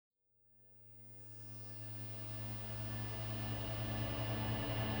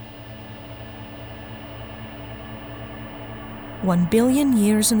1 billion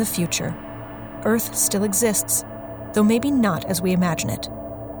years in the future, Earth still exists, though maybe not as we imagine it.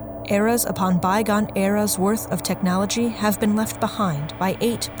 Eras upon bygone eras worth of technology have been left behind by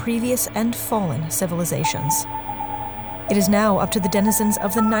 8 previous and fallen civilizations. It is now up to the denizens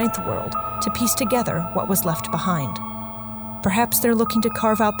of the 9th world to piece together what was left behind. Perhaps they're looking to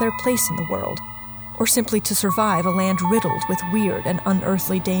carve out their place in the world, or simply to survive a land riddled with weird and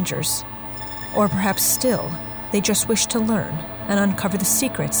unearthly dangers. Or perhaps still, they just wish to learn and uncover the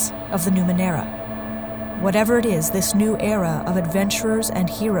secrets of the Numenera. Whatever it is this new era of adventurers and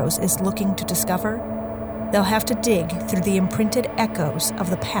heroes is looking to discover, they'll have to dig through the imprinted echoes of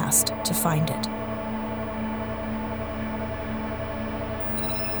the past to find it.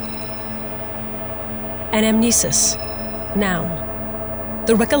 Anamnesis. Noun.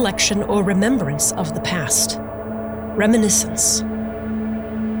 The recollection or remembrance of the past. Reminiscence.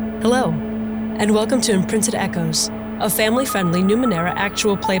 Hello, and welcome to Imprinted Echoes, a family-friendly Numenera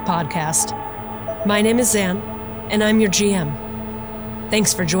actual play podcast. My name is Zan, and I'm your GM.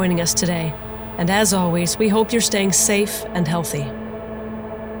 Thanks for joining us today, and as always, we hope you're staying safe and healthy.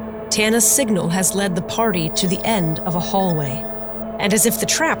 Tana's signal has led the party to the end of a hallway, and as if the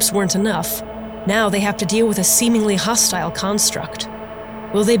traps weren't enough, now they have to deal with a seemingly hostile construct.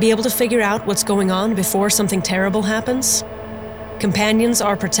 Will they be able to figure out what's going on before something terrible happens? Companions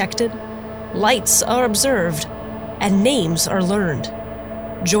are protected, lights are observed, and names are learned.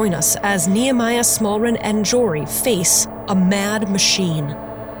 Join us as Nehemiah, Smallren, and Jory face a mad machine.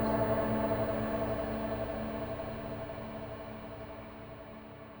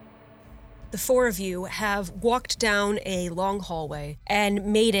 The 4 of you have walked down a long hallway and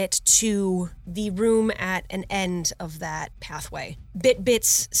made it to the room at an end of that pathway.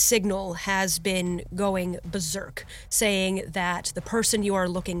 Bit's signal has been going berserk, saying that the person you are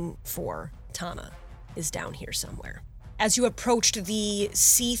looking for, Tana, is down here somewhere. As you approached the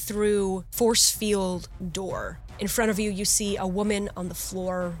see-through force field door, in front of you, you see a woman on the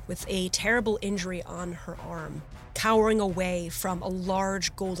floor with a terrible injury on her arm, cowering away from a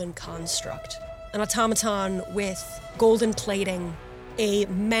large golden construct. An automaton with golden plating, a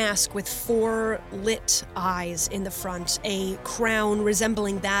mask with 4 lit eyes in the front, a crown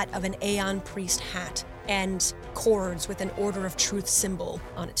resembling that of an Aeon priest hat, and cords with an Order of Truth symbol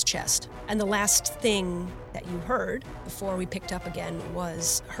on its chest. And the last thing that you heard before we picked up again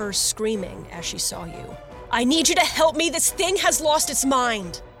was her screaming as she saw you. I need you to help me! This thing has lost its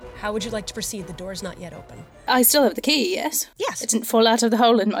mind! How would you like to proceed? The door's not yet open. I still have the key, yes? Yes. It didn't fall out of the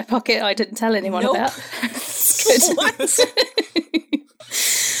hole in my pocket I didn't tell anyone about. Good. What?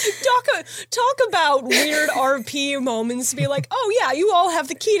 Talk about weird RP moments. Be like, oh yeah, you all have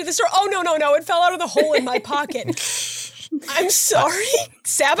the key to this door. Oh no, it fell out of the hole in my pocket. I'm sorry?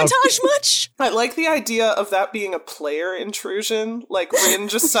 Sabotage much? I like the idea of that being a player intrusion. Like, Rin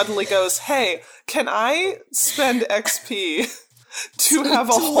just suddenly goes, hey, can I spend XP to have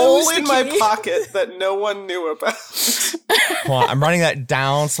a hole in my pocket that no one knew about? Well, I'm writing that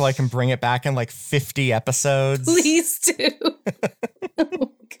down so I can bring it back in like 50 episodes. Please do.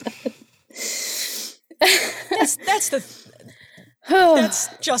 Oh, God. That's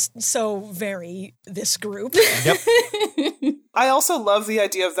just so very this group. Yep. I also love the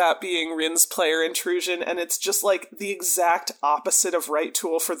idea of that being Rin's player intrusion, and it's just like the exact opposite of right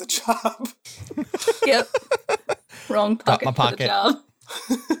tool for the job. Yep. Wrong pocket, my pocket. for the job.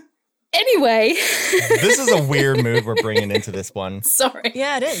 Anyway. This is a weird mood we're bringing into this one. Sorry.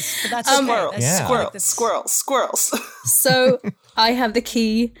 Yeah, it is. But that's Squirrels, Yeah. squirrels. So I have the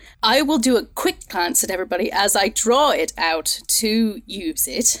key. I will do a quick glance at everybody as I draw it out to use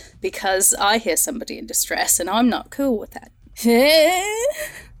it, because I hear somebody in distress and I'm not cool with that.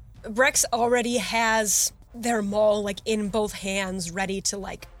 Rex already has their maul like in both hands, ready to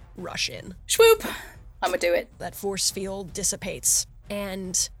like rush in. Swoop. I'm gonna do it. That force field dissipates,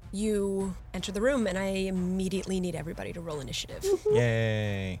 and you enter the room, and I immediately need everybody to roll initiative.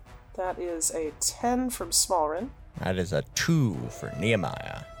 Yay. That is a 10 from Smallren. That is a 2 for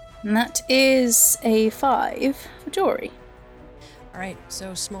Nehemiah. And that is a 5 for Jory. All right,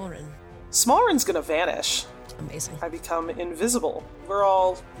 so Smallren. Smallren's gonna vanish. Amazing. I become invisible. We're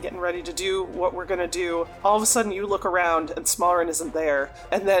all getting ready to do what we're gonna do. All of a sudden you look around and Smallren isn't there.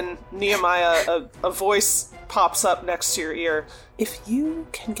 And then Nehemiah, a voice pops up next to your ear. If you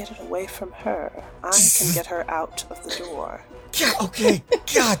can get it away from her, I can get her out of the door. Yeah, okay.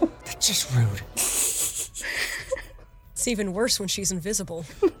 God, that's just rude. It's even worse when she's invisible.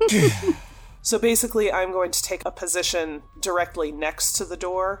 So basically, I'm going to take a position directly next to the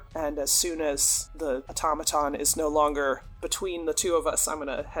door, and as soon as the automaton is no longer between the two of us, I'm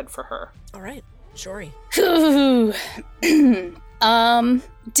going to head for her. All right. Jory.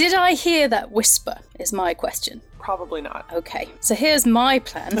 Did I hear that whisper is my question. Probably not. Okay, so here's my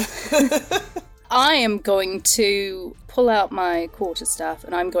plan. I am going to pull out my quarterstaff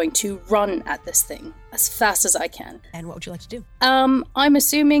and I'm going to run at this thing as fast as I can. And what would you like to do? I'm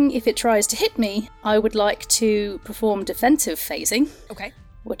assuming if it tries to hit me, I would like to perform defensive phasing, Okay.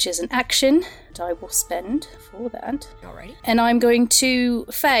 which is an action that I will spend for that. Alrighty. And I'm going to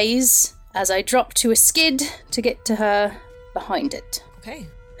phase as I drop to a skid to get to her behind it. Okay.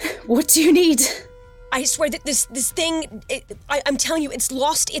 What do you need? I swear that this thing, I'm telling you, it's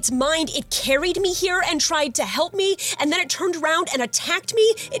lost its mind. It carried me here and tried to help me, and then it turned around and attacked me.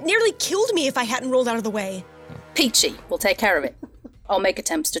 It nearly killed me if I hadn't rolled out of the way. Peachy will take care of it. I'll make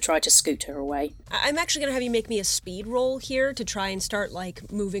attempts to try to scoot her away. I'm actually going to have you make me a speed roll here to try and start,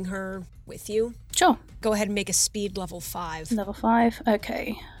 moving her with you. Sure. Go ahead and make a speed level 5. Level 5.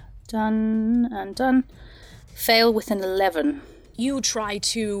 Okay. Done and done. Fail with an 11. You try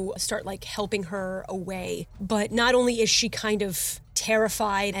to start, helping her away, but not only is she kind of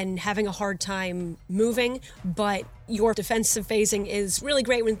terrified and having a hard time moving, but your defensive phasing is really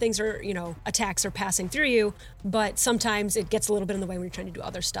great when things are, attacks are passing through you, but sometimes it gets a little bit in the way when you're trying to do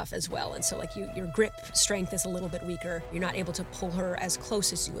other stuff as well. And so, your grip strength is a little bit weaker. You're not able to pull her as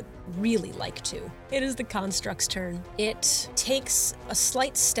close as you would really like to. It is the construct's turn. It takes a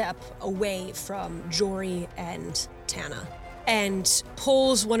slight step away from Jory and Tana and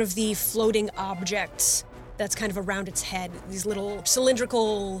pulls one of the floating objects that's kind of around its head, these little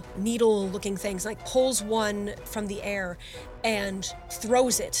cylindrical needle-looking things, pulls one from the air and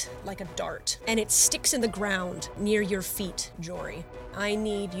throws it like a dart. And it sticks in the ground near your feet, Jory. I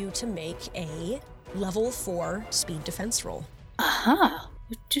need you to make a level 4 speed defense roll. Aha.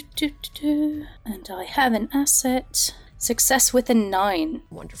 And I have an asset. Success with a 9.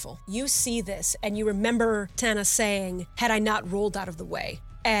 Wonderful. You see this, and you remember Tana saying, had I not rolled out of the way.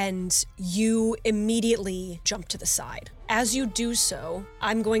 And you immediately jump to the side. As you do so,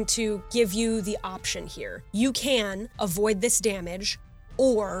 I'm going to give you the option here. You can avoid this damage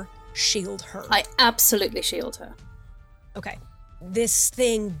or shield her. I absolutely shield her. Okay. This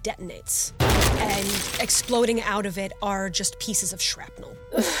thing detonates, and exploding out of it are just pieces of shrapnel.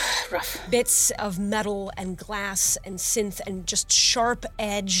 Rough. Bits of metal and glass and synth and just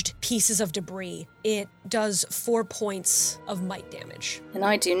sharp-edged pieces of debris. It does 4 points of might damage. And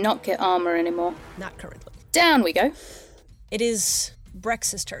I do not get armor anymore. Not currently. Down we go. It is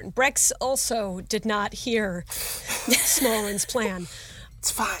Brex's turn. Brex also did not hear Smolren's plan. It's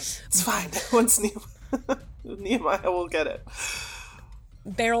fine. Once Nehemiah will get it.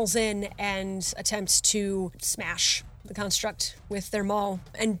 Barrels in and attempts to smash the construct with their maul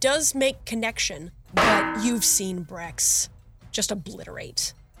and does make connection, but you've seen Brex just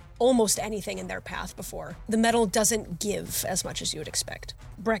obliterate almost anything in their path before. The metal doesn't give as much as you would expect.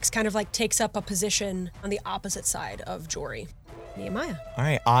 Brex kind of takes up a position on the opposite side of Jory. Nehemiah. All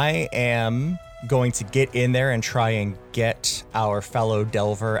right, I am going to get in there and try and get our fellow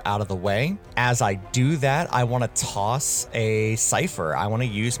Delver out of the way. As I do that, I want to toss a cipher. I want to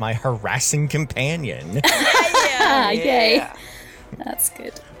use my harassing companion. Yay. That's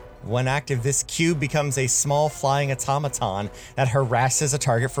good. When active, this cube becomes a small flying automaton that harasses a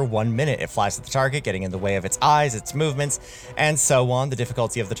target for 1 minute. It flies at the target, getting in the way of its eyes, its movements, and so on. The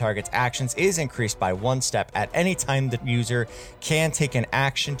difficulty of the target's actions is increased by 1 step. At any time, the user can take an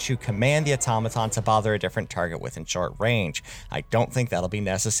action to command the automaton to bother a different target within short range. I don't think that'll be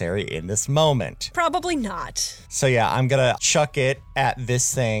necessary in this moment. Probably not. So yeah, I'm gonna chuck it at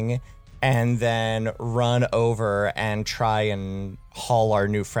this thing and then run over and try and haul our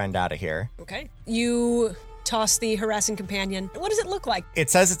new friend out of here. Okay. You toss the harassing companion. What does it look like?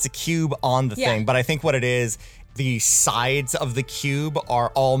 It says it's a cube on the thing, but I think what it is, the sides of the cube are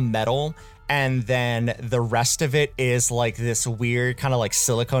all metal, and then the rest of it is this weird kind of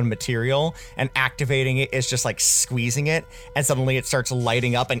silicone material, and activating it is just squeezing it, and suddenly it starts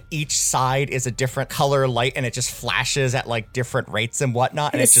lighting up, and each side is a different color light, and it just flashes at different rates and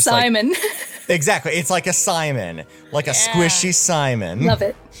whatnot, and it's just Simon. Exactly, it's like a Simon, a squishy Simon. Love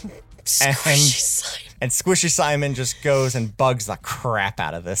it. Squishy Simon. And Squishy Simon just goes and bugs the crap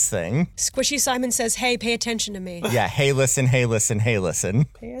out of this thing. Squishy Simon says, hey, pay attention to me. Yeah, hey, listen, hey, listen, hey, listen.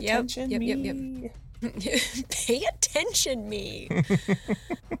 Pay attention, Yep. Pay attention, me.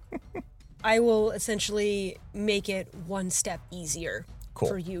 I will essentially make it 1 step easier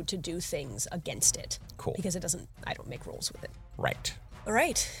for you to do things against it. Cool. Because I don't make rolls with it. Right. All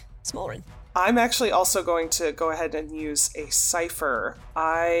right, Smolren. I'm actually also going to go ahead and use a cipher.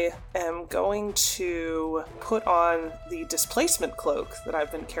 I am going to put on the displacement cloak that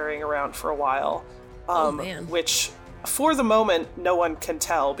I've been carrying around for a while. Which, for the moment, no one can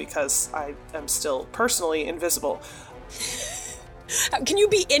tell because I am still personally invisible. Can you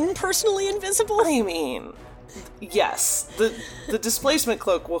be impersonally invisible? I mean, yes. The displacement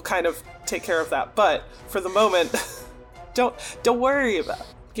cloak will kind of take care of that, but for the moment, don't worry about it.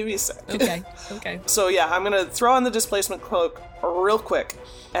 Give me a sec. Okay. So yeah, I'm going to throw on the displacement cloak real quick,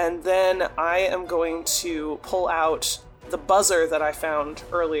 and then I am going to pull out the buzzer that I found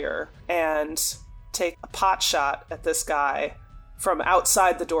earlier and take a pot shot at this guy from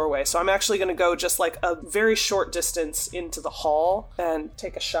outside the doorway. So I'm actually going to go just like a very short distance into the hall and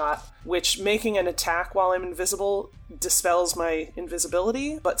take a shot, which making an attack while I'm invisible dispels my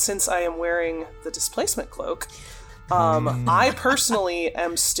invisibility. But since I am wearing the displacement cloak, I personally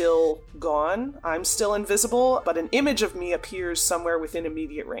am still gone. I'm still invisible, but an image of me appears somewhere within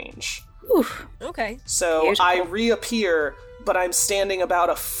immediate range. Oof. Okay. So Beautiful. I reappear, but I'm standing about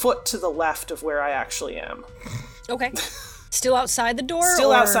a foot to the left of where I actually am. Okay. Still outside the door?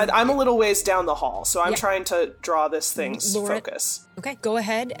 Still or... outside. I'm a little ways down the hall, so I'm trying to draw this thing's focus. Okay, go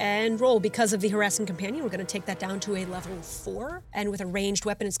ahead and roll. Because of the harassing companion, we're going to take that down to a level 4. And with a ranged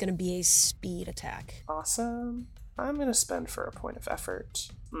weapon, it's going to be a speed attack. Awesome. I'm going to spend for a point of effort.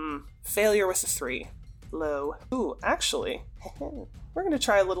 Failure with a 3. Low. Ooh, actually, we're going to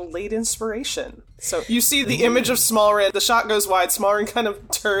try a little late inspiration. So you see the image of Smallrin, the shot goes wide, Smallrin kind of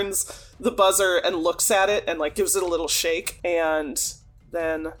turns the buzzer and looks at it and like gives it a little shake, and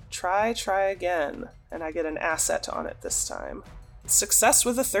then try again. And I get an asset on it this time. Success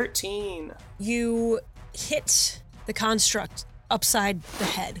with a 13. You hit the construct upside the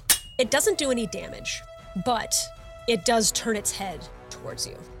head. It doesn't do any damage, but it does turn its head towards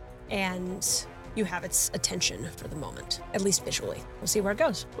you. And you have its attention for the moment, at least visually. We'll see where it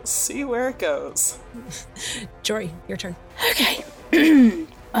goes. We'll see where it goes. Jory, your turn. Okay.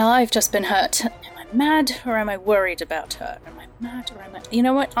 Well, I've just been hurt. Am I mad or am I worried about her? Am I mad or am I... You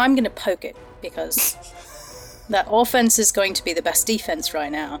know what? I'm going to poke it because that offense is going to be the best defense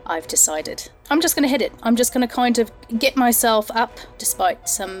right now. I've decided. I'm just going to hit it. I'm just going to kind of get myself up despite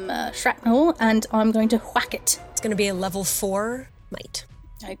some shrapnel, and I'm going to whack it. It's going to be a level 4 might.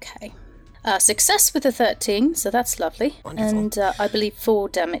 Okay. Success with a 13, so that's lovely. Wonderful. And I believe 4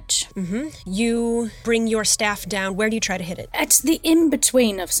 damage. You bring your staff down. Where do you try to hit it? It's the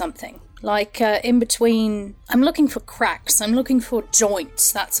in-between of something. Like, in-between... I'm looking for cracks, I'm looking for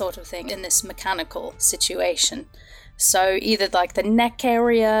joints, that sort of thing, in this mechanical situation. So either, like, the neck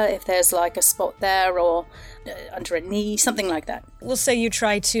area, if there's, like, a spot there, or under a knee, something like that. We'll say you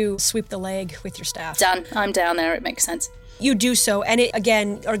try to sweep the leg with your staff. Done. I'm down there, it makes sense. You do so, and it,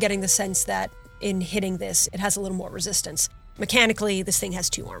 again, are getting the sense that in hitting this, it has a little more resistance. Mechanically, this thing has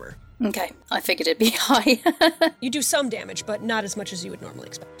 2 armor. Okay, I figured it'd be high. You do some damage, but not as much as you would normally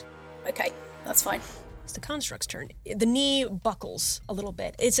expect. Okay, that's fine. It's the construct's turn. The knee buckles a little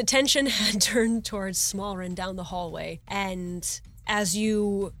bit. Its attention had turned towards Smallrin down the hallway, and as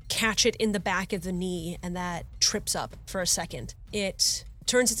you catch it in the back of the knee and that trips up for a second, it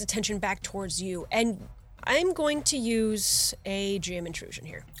turns its attention back towards you, and I'm going to use a GM intrusion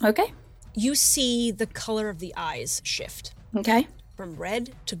here. Okay. You see the color of the eyes shift Okay. from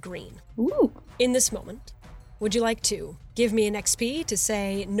red to green. Ooh. In this moment, would you like to give me an XP to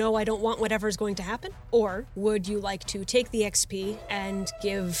say, no, I don't want whatever is going to happen? Or would you like to take the XP and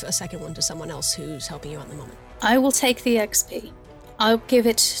give a second one to someone else who's helping you out in the moment? I will take the XP. I'll give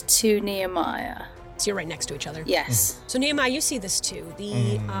it to Nehemiah. So you're right next to each other. Yes. So Nehemiah, you see this too.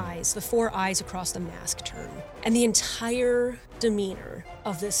 The eyes, the 4 eyes across the mask turn. And the entire demeanor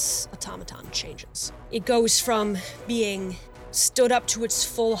of this automaton changes. It goes from being stood up to its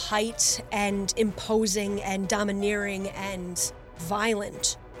full height and imposing and domineering and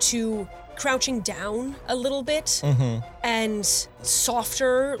violent to crouching down a little bit and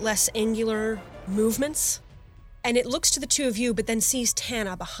softer, less angular movements. And it looks to the 2 of you, but then sees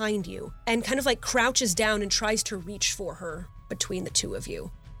Tana behind you and kind of like crouches down and tries to reach for her between the 2 of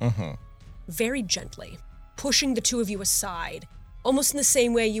you. Very gently, pushing the 2 of you aside, almost in the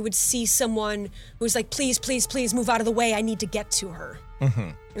same way you would see someone who's like, please, please, please move out of the way. I need to get to her.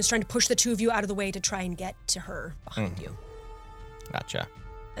 It was trying to push the 2 of you out of the way to try and get to her behind you. Gotcha.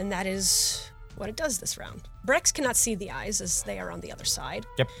 And that is what it does this round. Brex cannot see the eyes as they are on the other side.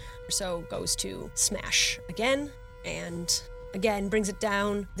 Yep. So goes to smash again, and again brings it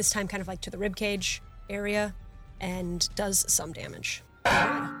down, this time kind of like to the ribcage area, and does some damage.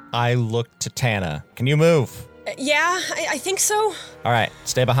 I look to Tana. Can you move? Yeah, I think so. All right,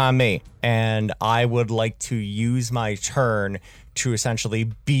 stay behind me. And I would like to use my turn to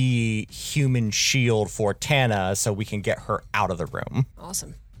essentially be human shield for Tana so we can get her out of the room.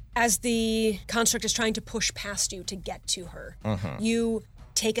 Awesome. As the construct is trying to push past you to get to her, you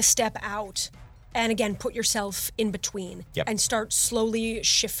take a step out and again put yourself in between and start slowly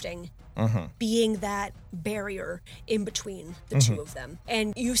shifting, being that barrier in between the two of them.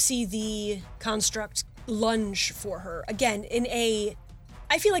 And you see the construct lunge for her. Again,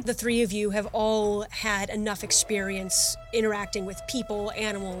 I feel like the three of you have all had enough experience interacting with people,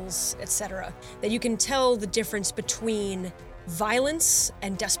 animals, etc., that you can tell the difference between violence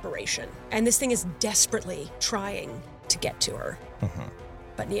and desperation. And this thing is desperately trying to get to her.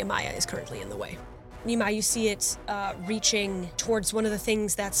 But Nehemiah is currently in the way. Nehemiah, you see it reaching towards one of the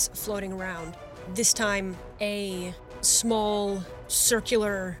things that's floating around. This time, a small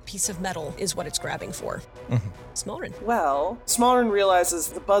circular piece of metal is what it's grabbing for. Smolren. Well, Smolren realizes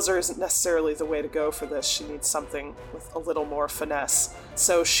the buzzer isn't necessarily the way to go for this. She needs something with a little more finesse.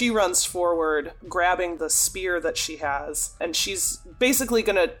 So she runs forward, grabbing the spear that she has, and she's basically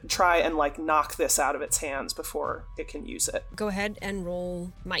gonna try and knock this out of its hands before it can use it. Go ahead and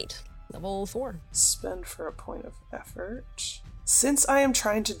roll might. Level 4. Spend for a point of effort. Since I am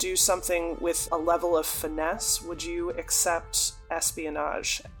trying to do something with a level of finesse, would you accept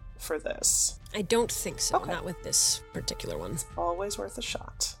espionage for this? I don't think so. Okay. Not with this particular one. Always worth a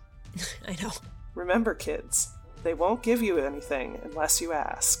shot. I know. Remember, kids, they won't give you anything unless you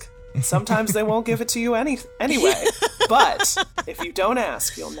ask. Sometimes they won't give it to you anyway. But if you don't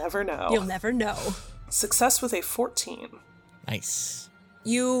ask, you'll never know. You'll never know. Success with a 14. Nice.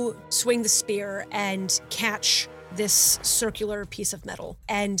 You swing the spear and catch this circular piece of metal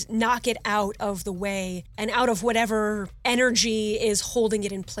and knock it out of the way and out of whatever energy is holding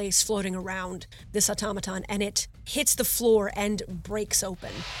it in place, floating around this automaton, and it hits the floor and breaks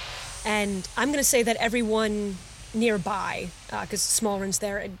open. And I'm going to say that everyone nearby, because Smolren's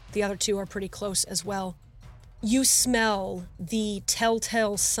there and the other two are pretty close as well, you smell the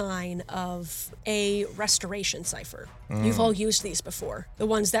telltale sign of a restoration cipher. You've all used these before. The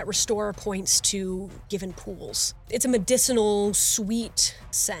ones that restore points to given pools. It's a medicinal, sweet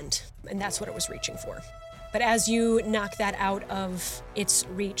scent, and that's what it was reaching for. But as you knock that out of its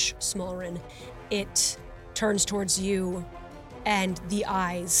reach, Smolren, it turns towards you, and the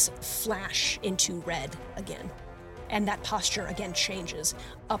eyes flash into red again. And that posture again changes,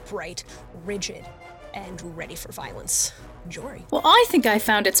 upright, rigid, and ready for violence. Jory. Well, I think I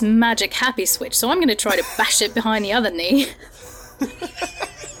found its magic happy switch, so I'm going to try to bash it behind the other knee.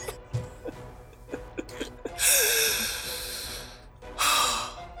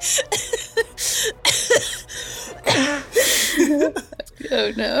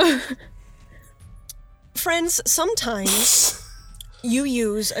 Oh no. Friends, sometimes you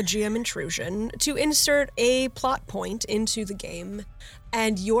use a GM intrusion to insert a plot point into the game,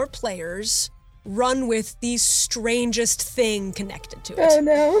 and your players run with the strangest thing connected to it. Oh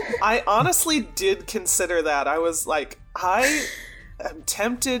no. I honestly did consider that. I was like, I am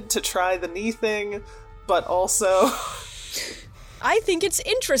tempted to try the knee thing, but also... I think it's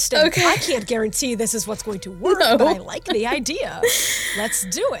interesting. Okay. I can't guarantee this is what's going to work, No. but I like the idea. Let's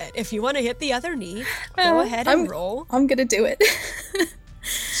do it. If you want to hit the other knee, go ahead and roll. I'm going to do it.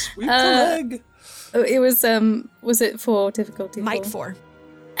 Sweep the leg. It was it for difficulty? Might 4.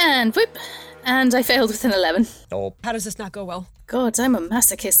 And whip. And I failed with an 11. Oh, How does this not go well? God, I'm a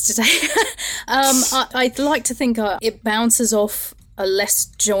masochist today. I'd like to think it bounces off a less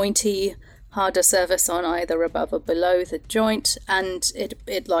jointy, harder surface on either above or below the joint, and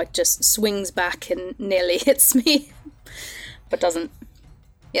it like just swings back and nearly hits me, but doesn't.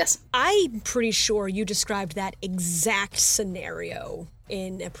 Yes. I'm pretty sure you described that exact scenario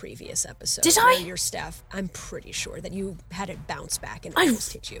in a previous episode. Did where I? Your staff, I'm pretty sure that you had it bounce back and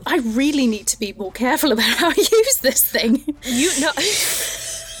almost hit you. I really need to be more careful about how I use this thing. You know.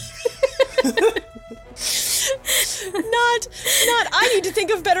 Not I need to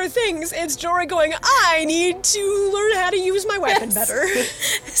think of better things. It's Jory going, I need to learn how to use my weapon Yes. better.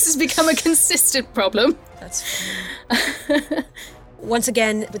 This has become a consistent problem. That's fine. Once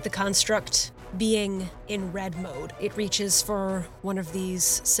again, with the construct being in red mode, it reaches for one of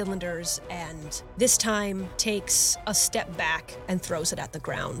these cylinders and this time takes a step back and throws it at the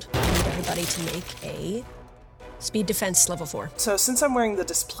ground. I need everybody to make a speed defense level 4. So since I'm wearing the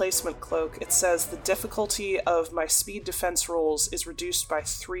displacement cloak, it says the difficulty of my speed defense rolls is reduced by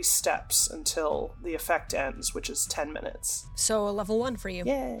 3 steps until the effect ends, which is 10 minutes. So a level 1 for you.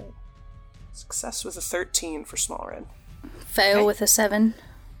 Yay! Success with a 13 for Smolren. Fail with a 7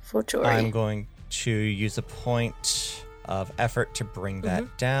 for Jory. I'm going to use a point of effort to bring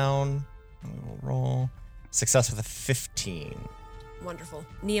that down. We will roll. Success with a 15. Wonderful.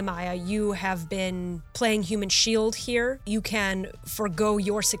 Nehemiah, you have been playing human shield here. You can forego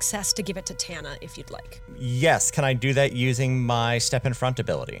your success to give it to Tana if you'd like. Yes, can I do that using my step in front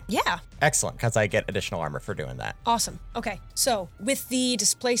ability? Yeah. Excellent, because I get additional armor for doing that. Awesome. Okay, so with the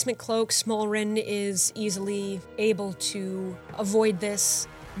displacement cloak, Smolrin is easily able to avoid this.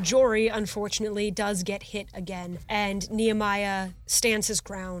 Jory, unfortunately, does get hit again, and Nehemiah stands his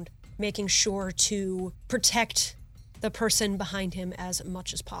ground, making sure to protect the person behind him as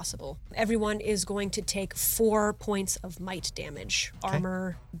much as possible. Everyone is going to take 4 points of might damage. Okay.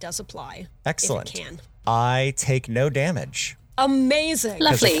 Armor does apply. Excellent. If it can. I take no damage. Amazing.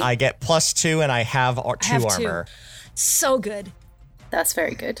 Lovely. I get +2 and I have 2 armor. So good. That's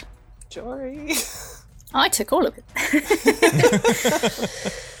very good. Jory. I took all of it.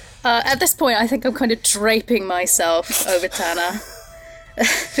 At this point, I think I'm kind of draping myself over Tana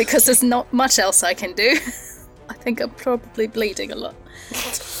because there's not much else I can do. I think I'm probably bleeding a lot.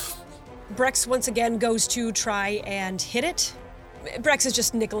 Brex once again goes to try and hit it. Brex is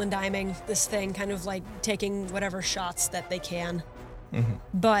just nickel and diming this thing, kind of like taking whatever shots that they can. Mm-hmm.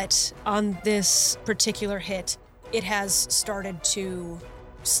 But on this particular hit, it has started to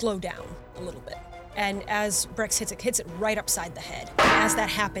slow down a little bit. And as Brex hits it right upside the head. As that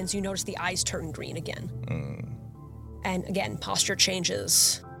happens, you notice the eyes turn green again. And again, posture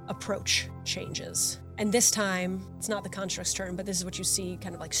changes, approach changes. And this time, it's not the construct's turn, but this is what you see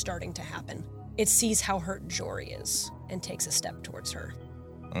kind of like starting to happen. It sees how hurt Jory is and takes a step towards her.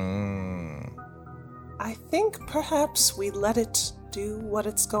 I think perhaps we let it do what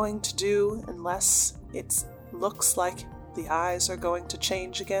it's going to do unless it looks like the eyes are going to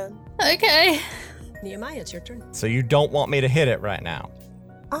change again. Okay. Nehemiah, it's your turn. So you don't want me to hit it right now?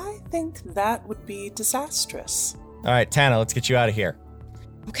 I think that would be disastrous. All right, Tana, let's get you out of here.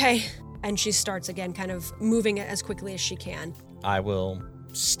 Okay. And she starts again, kind of moving as quickly as she can. I will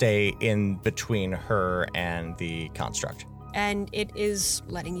stay in between her and the construct. And it is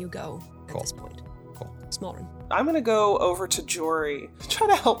letting you go at Cool. this point. Cool. Smolrin. I'm going to go over to Jory, try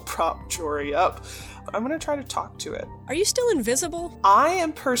to help prop Jory up. I'm going to try to talk to it. Are you still invisible? I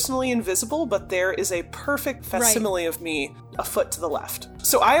am personally invisible, but there is a perfect facsimile of me a foot to the left.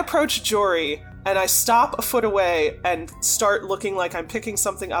 So I approach Jory, and I stop a foot away and start looking like I'm picking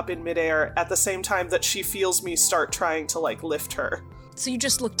something up in midair at the same time that she feels me start trying to, lift her. So you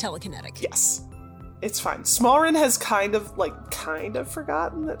just look telekinetic. Yes. It's fine. Smolrin has kind of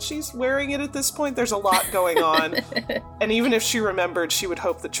forgotten that she's wearing it at this point. There's a lot going on. And even if she remembered, she would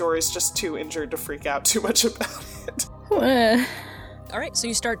hope that Jory's just too injured to freak out too much about it. All right, so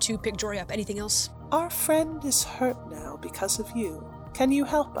you start to pick Jory up. Anything else? Our friend is hurt now because of you. Can you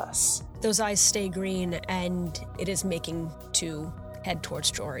help us? Those eyes stay green, and it is making to head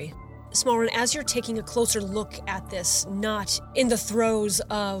towards Jory. Smolrin, as you're taking a closer look at this, not in the throes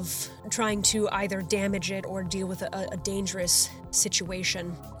of trying to either damage it or deal with a dangerous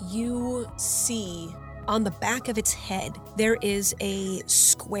situation, you see on the back of its head, there is a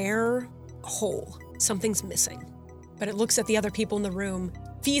square hole. Something's missing. But it looks at the other people in the room,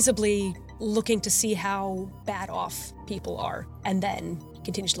 feasibly looking to see how bad off people are, and then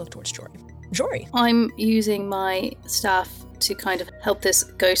continues to look towards Jory. Jory. I'm using my staff to kind of help this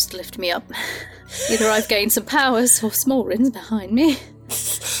ghost lift me up. Either I've gained some powers or Smolrin's behind me.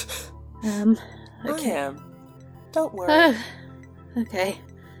 Okay. I am. Don't worry. Okay.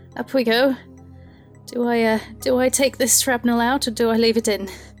 Up we go. Do I take this shrapnel out or do I leave it in?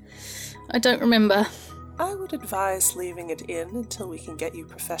 I don't remember. I would advise leaving it in until we can get you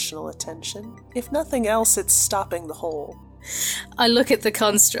professional attention. If nothing else, it's stopping the hole. I look at the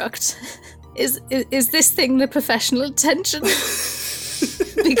construct. Is this thing the professional attention?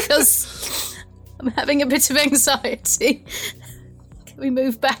 Because I'm having a bit of anxiety. Can we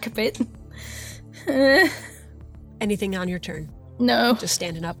move back a bit? Anything on your turn? No. Just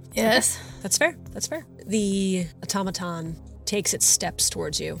standing up? Yes. Okay. That's fair. That's fair. The automaton takes its steps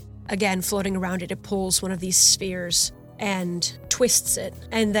towards you. Again, floating around it, it pulls one of these spheres and twists it,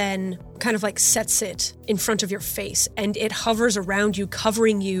 and then kind of sets it in front of your face, and it hovers around you,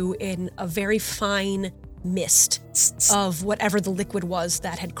 covering you in a very fine mist of whatever the liquid was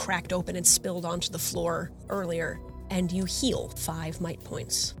that had cracked open and spilled onto the floor earlier, and you heal 5 might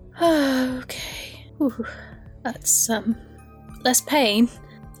points. Okay. Ooh, that's, less pain.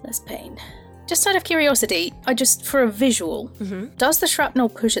 Less pain. Just out of curiosity, for a visual, does the shrapnel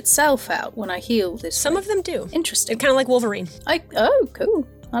push itself out when I heal this? Some of them do. Interesting. Kind of like Wolverine. Oh, cool.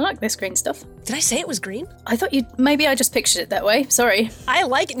 I like this green stuff. Did I say it was green? I thought maybe I just pictured it that way. Sorry. I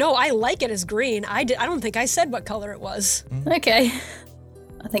like it as green. I don't think I said what color it was. Okay.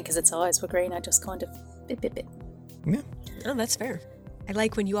 I think because its eyes were green, I just kind of bit. Yeah. Oh, that's fair. I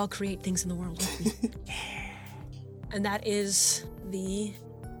like when you all create things in the world with me. And that is the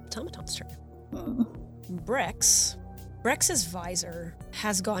automaton's turn. Brex's visor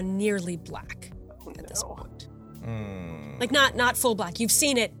has gone nearly black at this point. Like not full black. You've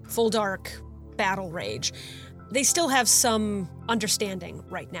seen it full dark, battle rage. They still have some understanding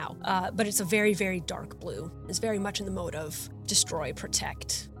right now, but it's a very, very dark blue. It's very much in the mode of destroy,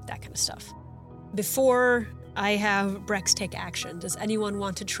 protect, that kind of stuff. Before I have Brex take action, does anyone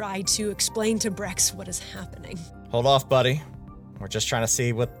want to try to explain to Brex what is happening? Hold off, buddy. We're just trying to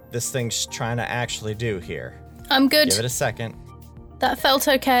see what this thing's trying to actually do here. I'm good. Give it a second. That felt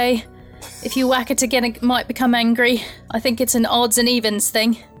okay. If you whack it again, it might become angry. I think it's an odds and evens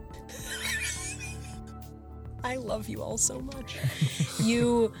thing. I love you all so much.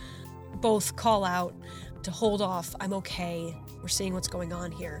 You both call out to hold off. I'm okay. We're seeing what's going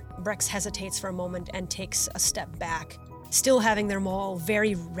on here. Brex hesitates for a moment and takes a step back, still having their maul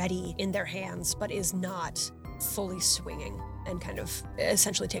very ready in their hands, but is not fully swinging and kind of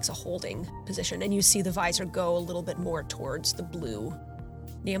essentially takes a holding position. And you see the visor go a little bit more towards the blue.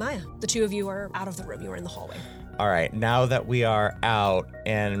 Nehemiah, the two of you are out of the room. You are in the hallway. All right, now that we are out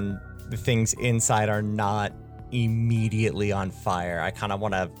and the things inside are not immediately on fire, I kind of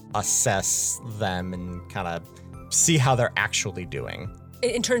want to assess them and kind of see how they're actually doing.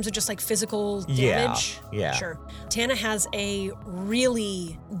 In terms of just like physical damage? Yeah. Sure. Tana has a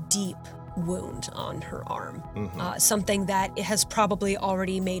really deep wound on her arm. Something that has probably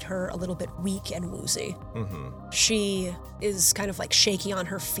already made her a little bit weak and woozy. She is kind of like shaky on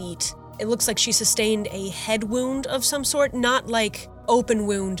her feet. It looks like she sustained a head wound of some sort, not like open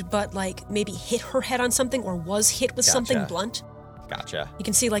wound, but like maybe hit her head on something or was hit with something blunt. Gotcha. You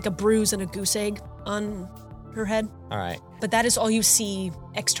can see like a bruise and a goose egg on her head. All right. But that is all you see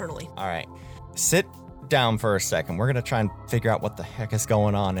externally. All right. Sit down for a second. We're going to try and figure out what the heck is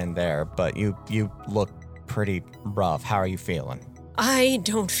going on in there, but you look pretty rough. How are you feeling? I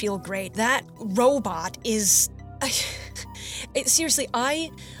don't feel great. That robot is... Seriously,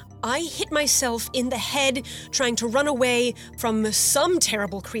 I hit myself in the head trying to run away from some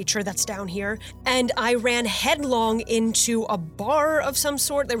terrible creature that's down here, and I ran headlong into a bar of some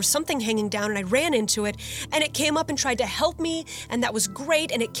sort. There was something hanging down, and I ran into it, and it came up and tried to help me, and that was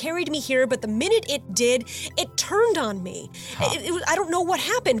great, and it carried me here, but the minute it did, it turned on me. I don't know what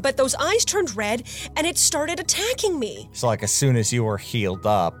happened, but those eyes turned red, and it started attacking me. So like as soon as you were healed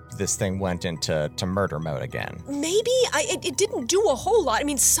up, this thing went into murder mode again. Maybe. It didn't do a whole lot. I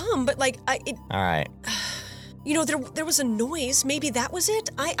mean, some, but like, All right. You know, there was a noise. Maybe that was it?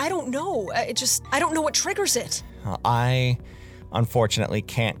 I don't know. I don't know what triggers it. I unfortunately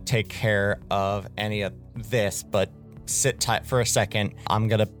can't take care of any of this, but sit tight for a second. I'm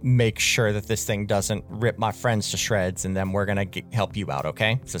going to make sure that this thing doesn't rip my friends to shreds, and then we're going to help you out,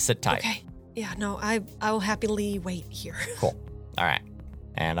 okay? So sit tight. Okay. Yeah, no, I will happily wait here. Cool. All right.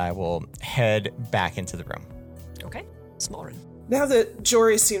 And I will head back into the room. Okay. Smallrin. Now that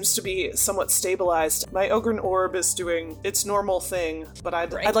Jory seems to be somewhat stabilized, my Ogren Orb is doing its normal thing, but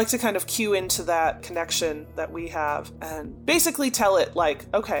I'd like to kind of cue into that connection that we have and basically tell it, like,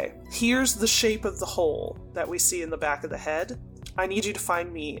 okay, here's the shape of the hole that we see in the back of the head. I need you to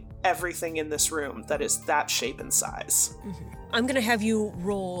find me everything in this room that is that shape and size. I'm going to have you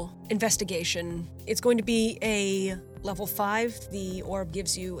roll investigation. It's going to be a level 5. The orb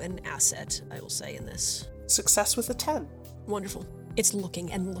gives you an asset, I will say, in this. Success with a 10. Wonderful. It's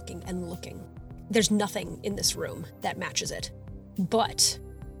looking and looking and looking. There's nothing in this room that matches it. But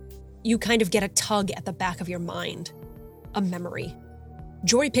you kind of get a tug at the back of your mind. A memory.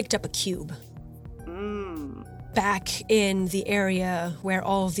 Jory picked up a cube. Back in the area where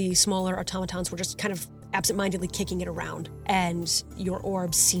all the smaller automatons were just kind of absentmindedly kicking it around. And your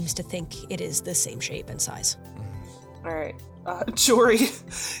orb seems to think it is the same shape and size. All right. Jory,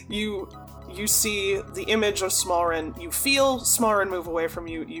 you see the image of Smallrin. You feel Smallrin move away from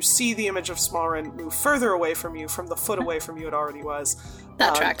you. You see the image of Smallrin move further away from you, from the foot away from you it already was.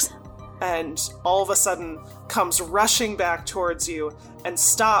 That tracks. And all of a sudden comes rushing back towards you and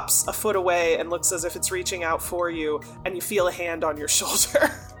stops a foot away and looks as if it's reaching out for you, and you feel a hand on your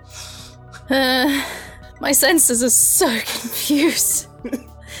shoulder. My senses are so confused.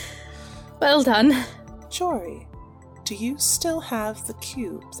 Well done. Jory, do you still have the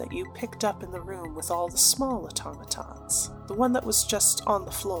cube that you picked up in the room with all the small automatons? The one that was just on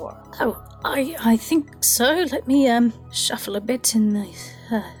the floor? Oh, I think so. Let me shuffle a bit in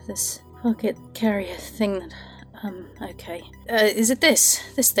this pocket carrier thing that... okay. Is it this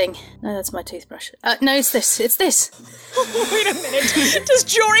thing? No, that's my toothbrush. No, it's this. Wait a minute. Does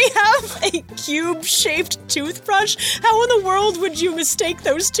Jory have a cube-shaped toothbrush? How in the world would you mistake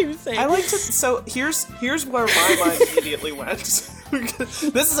those two things? I like to... So, here's where my mind immediately went.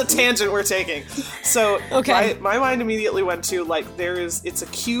 This is a tangent we're taking. So, okay. my mind immediately went to, like, it's a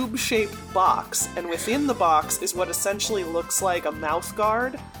cube-shaped box, and within the box is what essentially looks like a mouth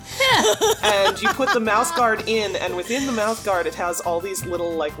guard. Yeah. And you put the mouth guard in, and within the mouth guard it has all these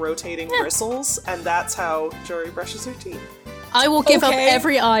little, like, rotating bristles, and that's how Jory brushes her teeth. I will give up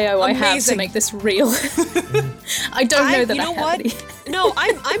every IO I have to Amazing. make this real. I don't know that you know I have what? any. No,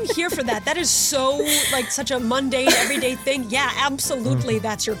 I'm here for that. That is so, like, such a mundane, everyday thing. Yeah, absolutely,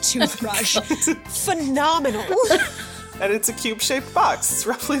 that's your toothbrush. Phenomenal. And it's a cube-shaped box. It's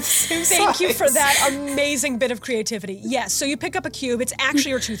roughly the same size. Thank you for that amazing bit of creativity. Yes, so you pick up a cube. It's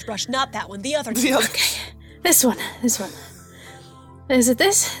actually your toothbrush, not that one. The other The one. other- This one. Is it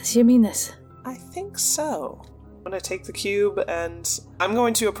this? Do you mean this? I think so. I'm going to take the cube, and I'm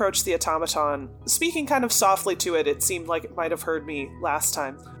going to approach the automaton. Speaking kind of softly to it, it seemed like it might have heard me last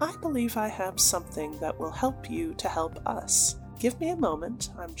time. I believe I have something that will help you to help us. Give me a moment.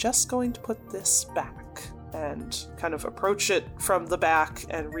 I'm just going to put this back. And kind of approach it from the back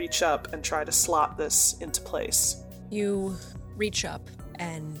and reach up and try to slot this into place. You reach up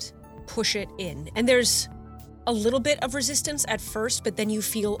and push it in. And there's a little bit of resistance at first, but then you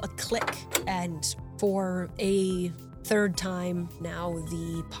feel a click. And for a third time now,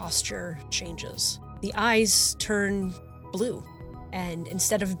 the posture changes. The eyes turn blue. And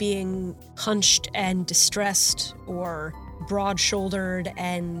instead of being hunched and distressed or broad-shouldered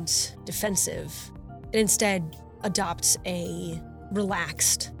and defensive, it instead adopts a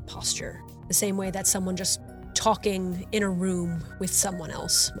relaxed posture, the same way that someone just talking in a room with someone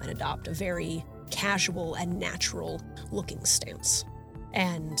else might adopt a very casual and natural looking stance.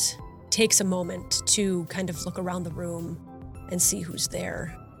 And takes a moment to kind of look around the room and see who's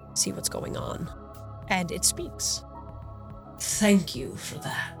there, see what's going on. And it speaks. Thank you for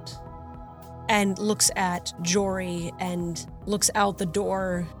that. And looks at Jory and looks out the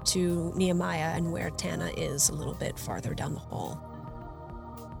door to Nehemiah and where Tana is a little bit farther down the hall.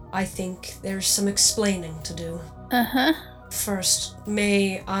 I think there's some explaining to do. Uh-huh. First,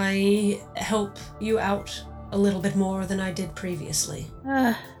 may I help you out a little bit more than I did previously?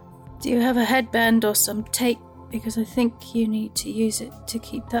 Do you have a headband or some tape? Because I think you need to use it to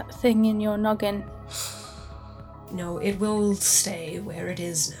keep that thing in your noggin. No, it will stay where it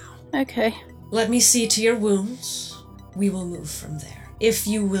is now. Okay. Let me see to your wounds. We will move from there, if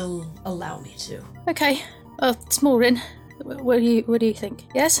you will allow me to. Okay. Oh, Smallrin, what do you think?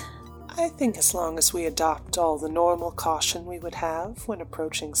 Yes? I think as long as we adopt all the normal caution we would have when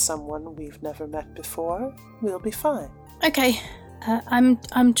approaching someone we've never met before, we'll be fine. Okay.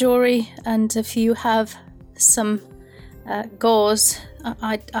 I'm Jory, and if you have some gauze,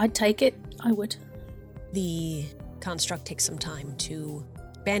 I'd take it. I would. The construct takes some time to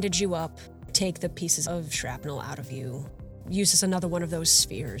bandage you up, take the pieces of shrapnel out of you, uses another one of those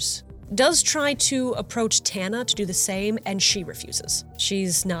spheres. Does try to approach Tana to do the same, and she refuses.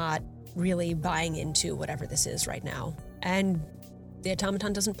 She's not really buying into whatever this is right now. And the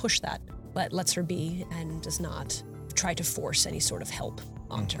automaton doesn't push that, but lets her be and does not try to force any sort of help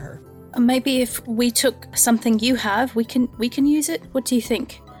onto her. Maybe if we took something you have, we can use it. What do you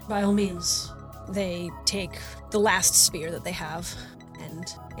think? By all means. They take the last spear that they have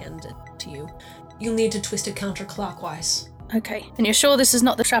and hand it to you. You'll need to twist it counterclockwise. Okay. And you're sure this is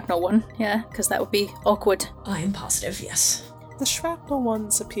not the shrapnel one? Yeah, because that would be awkward. I am positive, yes. The shrapnel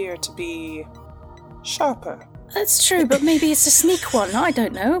ones appear to be sharper. That's true, but maybe it's a sneak one. I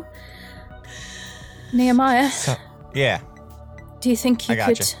don't know. Nehemiah, So, yeah. do you think you I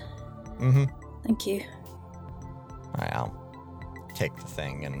could... gotcha. Mm-hmm. Thank you. All right, I'll take the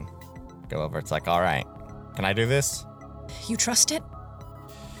thing and go over. It's like, all right, can I do this? You trust it?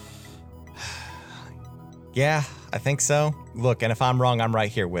 Yeah, I think so. Look, and if I'm wrong, I'm right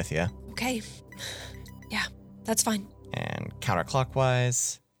here with you. Okay. Yeah, that's fine. And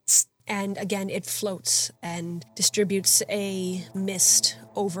counterclockwise. And again, it floats and distributes a mist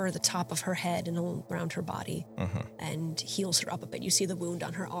over the top of her head and around her body and heals her up a bit. You see the wound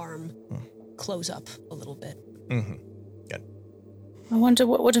on her arm close up a little bit. Mm-hmm. Good. I wonder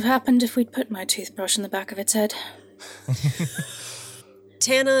what would have happened if we'd put my toothbrush in the back of its head.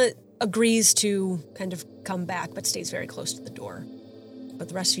 Tana agrees to kind of come back, but stays very close to the door. But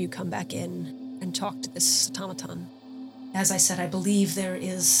the rest of you come back in and talk to this automaton. As I said, I believe there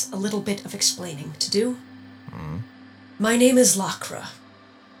is a little bit of explaining to do. My name is Lakra.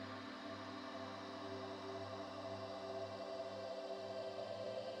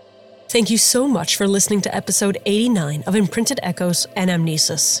 Thank you so much for listening to episode 89 of Imprinted Echoes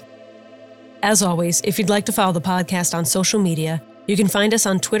Anamnesis. As always, if you'd like to follow the podcast on social media, you can find us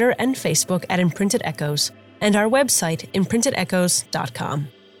on Twitter and Facebook at Imprinted Echoes, and our website, imprintedechoes.com.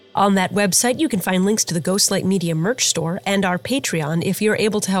 On that website, you can find links to the Ghostlight Media merch store and our Patreon if you're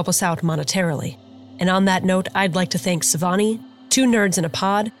able to help us out monetarily. And on that note, I'd like to thank Savani, Two Nerds in a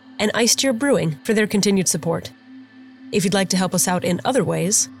Pod, and Iced Year Brewing for their continued support. If you'd like to help us out in other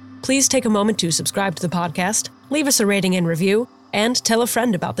ways, please take a moment to subscribe to the podcast, leave us a rating and review, and tell a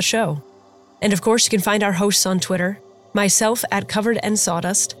friend about the show. And of course, you can find our hosts on Twitter, myself at Covered and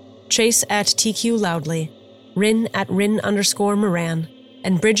Sawdust, Chase at TQ Loudly, Rin at Rin_Moran,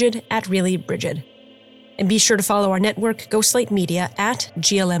 and Bridget at Really Bridget. And be sure to follow our network, Ghostlight Media, at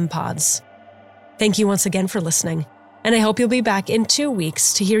GLM Pods. Thank you once again for listening, and I hope you'll be back in 2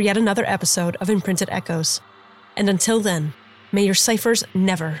 weeks to hear yet another episode of Imprinted Echoes. And until then, may your ciphers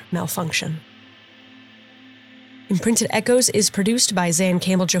never malfunction. Imprinted Echoes is produced by Zan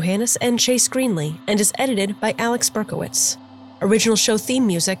Campbell-Johannes and Chase Greenlee and is edited by Alex Berkowitz. Original show theme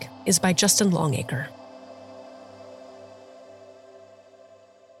music is by Justin Longacre.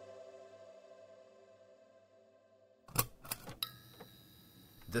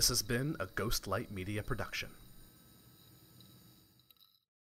 This has been a Ghostlight Media production.